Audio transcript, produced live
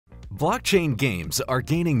Blockchain games are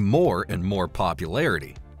gaining more and more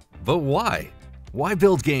popularity. But why? Why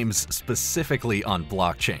build games specifically on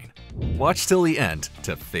blockchain? Watch till the end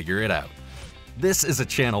to figure it out. This is a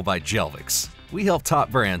channel by Jelvix. We help top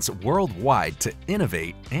brands worldwide to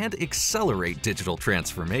innovate and accelerate digital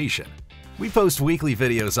transformation. We post weekly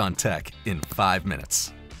videos on tech in 5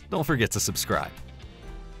 minutes. Don't forget to subscribe.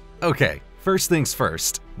 Okay, first things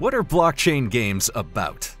first, what are blockchain games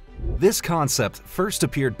about? This concept first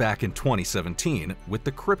appeared back in 2017 with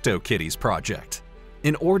the CryptoKitties project,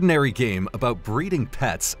 an ordinary game about breeding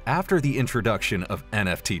pets after the introduction of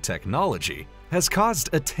NFT technology has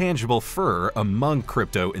caused a tangible furor among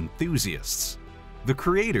crypto enthusiasts. The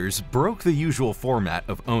creators broke the usual format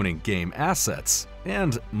of owning game assets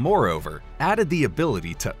and, moreover, added the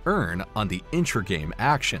ability to earn on the intra-game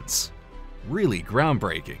actions. Really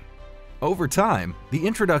groundbreaking. Over time, the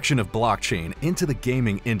introduction of blockchain into the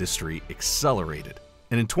gaming industry accelerated,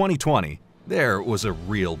 and in 2020, there was a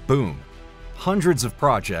real boom. Hundreds of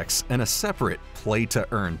projects and a separate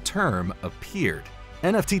play-to-earn term appeared.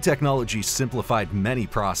 NFT technology simplified many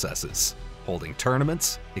processes, holding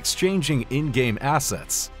tournaments, exchanging in-game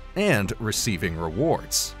assets, and receiving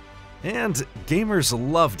rewards. And gamers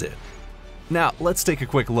loved it. Now, let's take a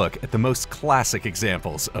quick look at the most classic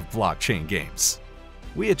examples of blockchain games.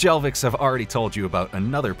 We at Jelvix have already told you about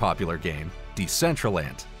another popular game,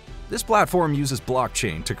 Decentraland. This platform uses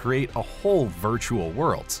blockchain to create a whole virtual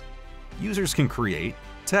world. Users can create,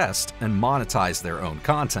 test, and monetize their own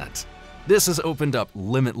content. This has opened up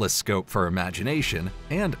limitless scope for imagination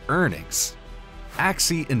and earnings.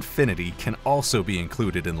 Axie Infinity can also be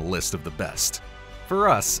included in the list of the best. For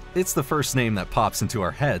us, it's the first name that pops into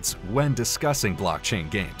our heads when discussing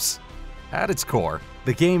blockchain games. At its core,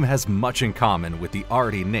 the game has much in common with the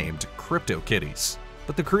already named CryptoKitties,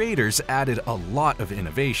 but the creators added a lot of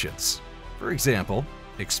innovations. For example,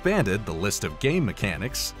 expanded the list of game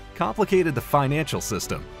mechanics, complicated the financial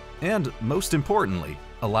system, and most importantly,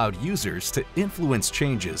 allowed users to influence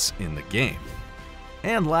changes in the game.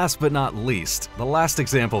 And last but not least, the last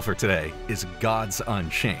example for today is Gods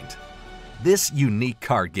Unchained. This unique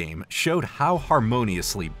card game showed how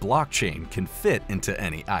harmoniously blockchain can fit into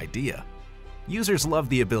any idea. Users love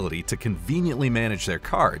the ability to conveniently manage their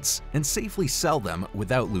cards and safely sell them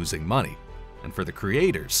without losing money. And for the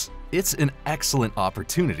creators, it's an excellent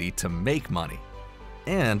opportunity to make money.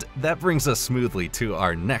 And that brings us smoothly to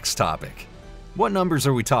our next topic. What numbers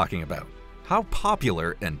are we talking about? How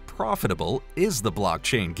popular and profitable is the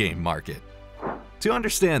blockchain game market? To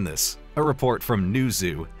understand this, a report from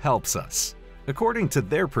Newzoo helps us. According to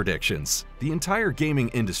their predictions, the entire gaming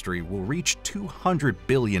industry will reach $200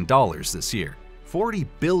 billion this year, 40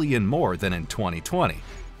 billion more than in 2020.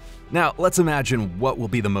 Now, let's imagine what will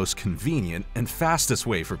be the most convenient and fastest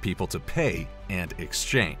way for people to pay and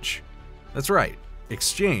exchange. That's right,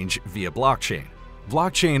 exchange via blockchain.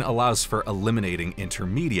 Blockchain allows for eliminating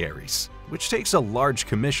intermediaries, which takes a large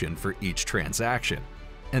commission for each transaction.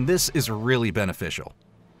 And this is really beneficial.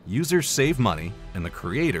 Users save money, and the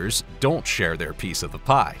creators don't share their piece of the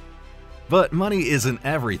pie. But money isn't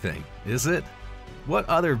everything, is it? What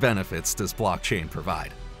other benefits does blockchain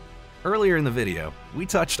provide? Earlier in the video, we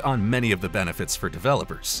touched on many of the benefits for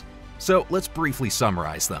developers. So let's briefly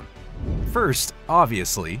summarize them. First,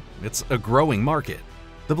 obviously, it's a growing market.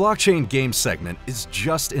 The blockchain game segment is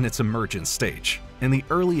just in its emergent stage, and the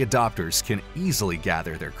early adopters can easily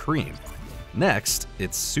gather their cream. Next,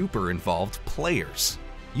 it's super involved players.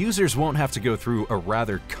 Users won't have to go through a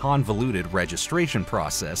rather convoluted registration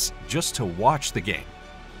process just to watch the game.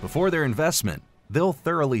 Before their investment, they'll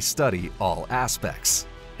thoroughly study all aspects.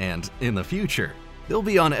 And in the future, they'll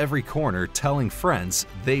be on every corner telling friends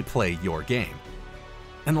they play your game.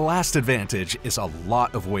 And the last advantage is a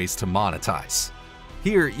lot of ways to monetize.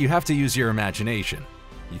 Here, you have to use your imagination.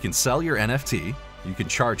 You can sell your NFT, you can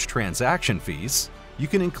charge transaction fees, you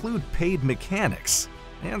can include paid mechanics,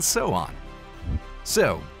 and so on.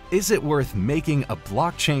 So, is it worth making a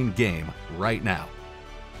blockchain game right now?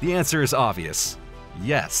 The answer is obvious.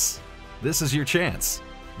 Yes. This is your chance.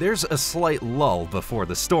 There's a slight lull before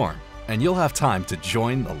the storm, and you'll have time to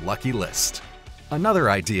join the lucky list.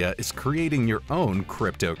 Another idea is creating your own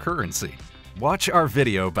cryptocurrency. Watch our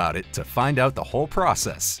video about it to find out the whole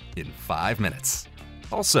process in 5 minutes.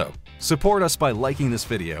 Also, support us by liking this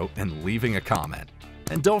video and leaving a comment.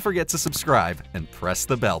 And don't forget to subscribe and press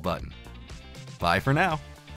the bell button. Bye for now.